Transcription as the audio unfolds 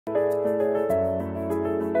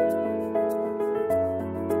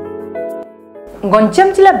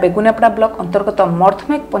गंजाम जिला बेगुनियापड़ा ब्लॉक अंतर्गत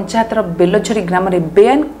मर्थमेक पंचायतर बेलझरी ग्राम में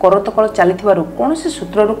बेआईन करतकल चली कौन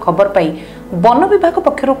सूत्रु खबर पाई वन विभाग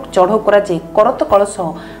पक्षर चढ़ऊ कर करतकल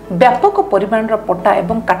सह व्यापक परिमाण पट्टा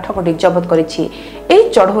और काठगंडी जबत कर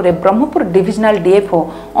चढ़ऊ ब्रह्मपुर डिविजनल डीएफओ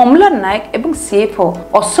अमलान नायक और सीएफओ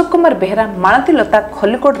अशोक कुमार बेहरा मालती लता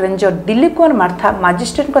Khallikote ranger Dilip Kumar Martha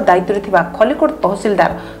magistrate दायित्व खलिकोट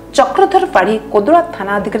तहसिलदार चक्रधर पाढ़ी कोदड़ा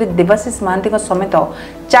थाना अधिकारी देवाशीष महांती समेत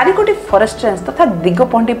 4 कोटी फॉरेस्ट रेंज तथा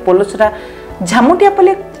दिगपहंडी पोलसरा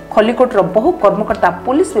झामुटियापल्ली खलिकोटर बहु कर्मकर्ता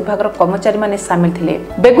पुलिस विभाग कर्मचारी माने सामिल थिले।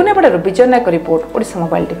 बेगुनियापड़ा विजय नायक रिपोर्ट ओडिशा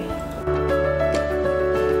मोबाइल टीवी।